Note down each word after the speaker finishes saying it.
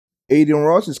Adin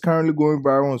Ross is currently going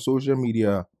viral on social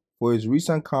media for his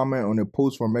recent comment on a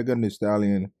post from Megan Thee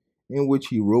Stallion in which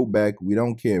he wrote back, "We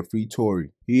don't care, free Tory."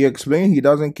 He explained he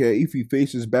doesn't care if he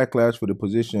faces backlash for the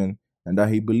position and that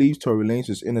he believes Tory Lanez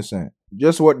is innocent.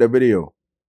 Just watch the video.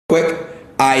 Quick,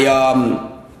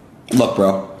 look,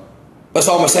 bro. That's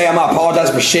all I'm gonna say. I'm not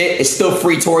apologizing for shit. It's still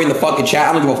free Tory in the fucking chat.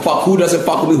 I don't give a fuck who doesn't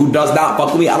fuck with me, who does not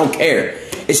fuck with me. I don't care.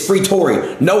 It's free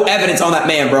Tory. No evidence on that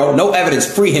man, bro. No evidence.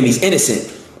 Free him. He's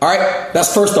innocent. All right?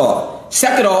 That's first off.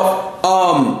 Second off,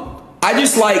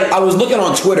 I was looking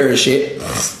on Twitter and shit,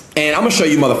 and I'm gonna show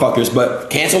you motherfuckers, but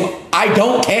canceled? I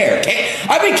don't care.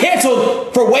 I've been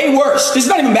canceled for way worse. This is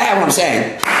not even bad what I'm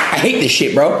saying. I hate this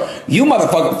shit, bro. You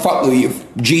motherfucker, fuck with you.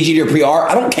 GG to your pre-R.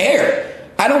 I don't care.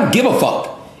 I don't give a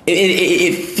fuck.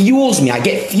 It fuels me. I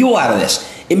get fuel out of this.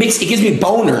 It gives me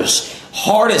boners,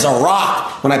 hard as a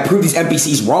rock, when I prove these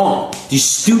NPCs wrong. These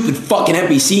stupid fucking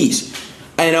NPCs.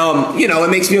 And, you know, it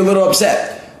makes me a little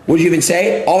upset. What did you even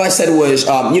say? All I said was,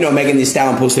 you know, Megan Thee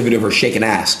Stallion posted a video of her shaking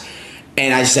ass.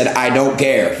 And I said, I don't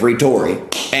care, free Tory.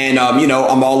 And, you know,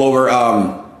 I'm all over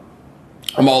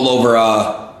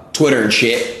Twitter and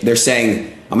shit. They're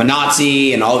saying I'm a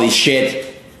Nazi and all these shit.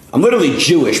 I'm literally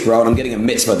Jewish, bro, and I'm getting a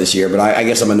mitzvah this year, but I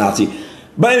guess I'm a Nazi.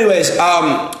 But anyways,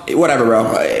 whatever,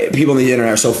 bro. People on the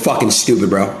internet are so fucking stupid,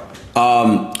 bro.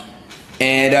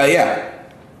 Yeah.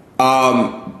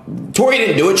 Tory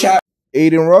didn't do it, chat.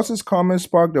 Adin Ross's comments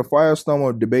sparked a firestorm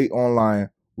of debate online,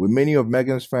 with many of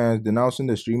Megan's fans denouncing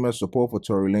the streamer's support for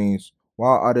Tory Lanez,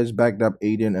 while others backed up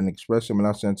Adin and expressed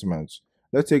similar sentiments.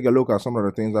 Let's take a look at some of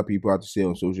the things that people have to say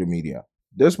on social media.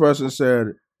 This person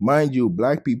said, "Mind you,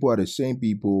 black people are the same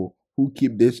people who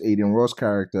keep this Adin Ross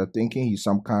character thinking he's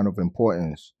some kind of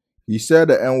importance. He said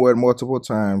the N-word multiple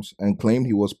times and claimed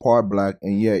he was part black,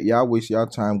 and yet y'all waste y'all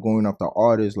time going after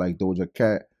artists like Doja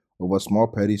Cat over small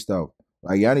petty stuff.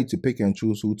 Like, y'all need to pick and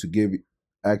choose who to give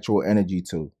actual energy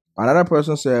to." Another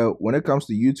person said, "When it comes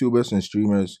to YouTubers and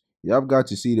streamers, y'all got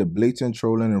to see the blatant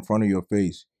trolling in front of your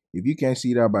face. If you can't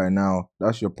see that by now,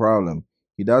 that's your problem.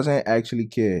 He doesn't actually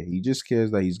care. He just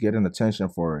cares that he's getting attention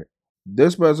for it."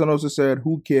 This person also said,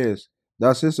 "Who cares?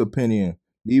 That's his opinion.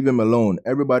 Leave him alone.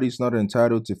 Everybody's not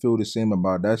entitled to feel the same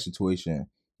about that situation.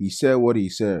 He said what he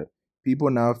said. People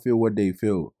now feel what they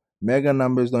feel. Mega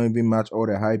numbers don't even match all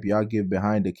the hype y'all give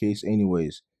behind the case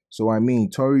anyways. So I mean,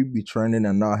 Tory be trending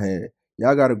and not here.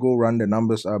 Y'all gotta go run the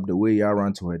numbers up the way y'all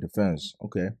run to her defense."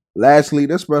 Okay. Lastly,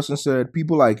 this person said,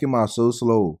 "People like him are so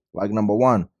slow. Like, number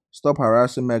one, stop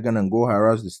harassing Megan and go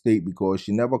harass the state, because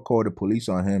she never called the police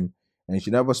on him and she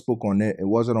never spoke on it. It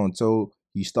wasn't until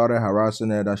he started harassing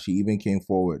her that she even came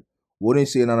forward. Wouldn't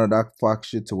say none of that fuck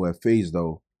shit to her face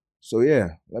though." So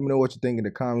yeah, let me know what you think in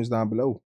the comments down below.